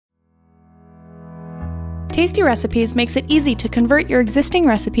Tasty Recipes makes it easy to convert your existing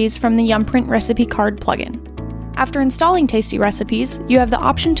recipes from the Yumprint recipe card plugin. After installing Tasty Recipes, you have the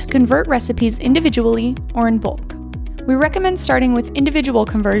option to convert recipes individually or in bulk. We recommend starting with individual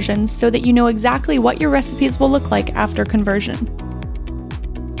conversions so that you know exactly what your recipes will look like after conversion.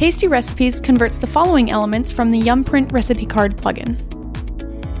 Tasty Recipes converts the following elements from the Yumprint recipe card plugin.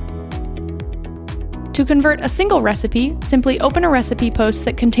 To convert a single recipe, simply open a recipe post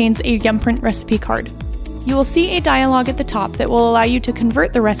that contains a Yumprint recipe card. You will see a dialog at the top that will allow you to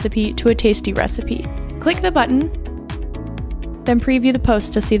convert the recipe to a Tasty recipe. Click the button, then preview the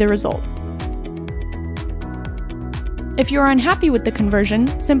post to see the result. If you are unhappy with the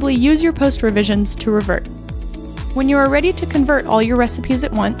conversion, simply use your post revisions to revert. When you are ready to convert all your recipes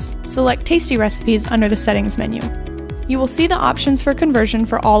at once, select Tasty Recipes under the Settings menu. You will see the options for conversion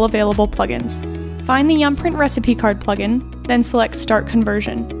for all available plugins. Find the Yumprint recipe card plugin, then select Start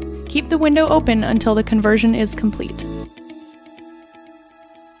Conversion. Keep the window open until the conversion is complete.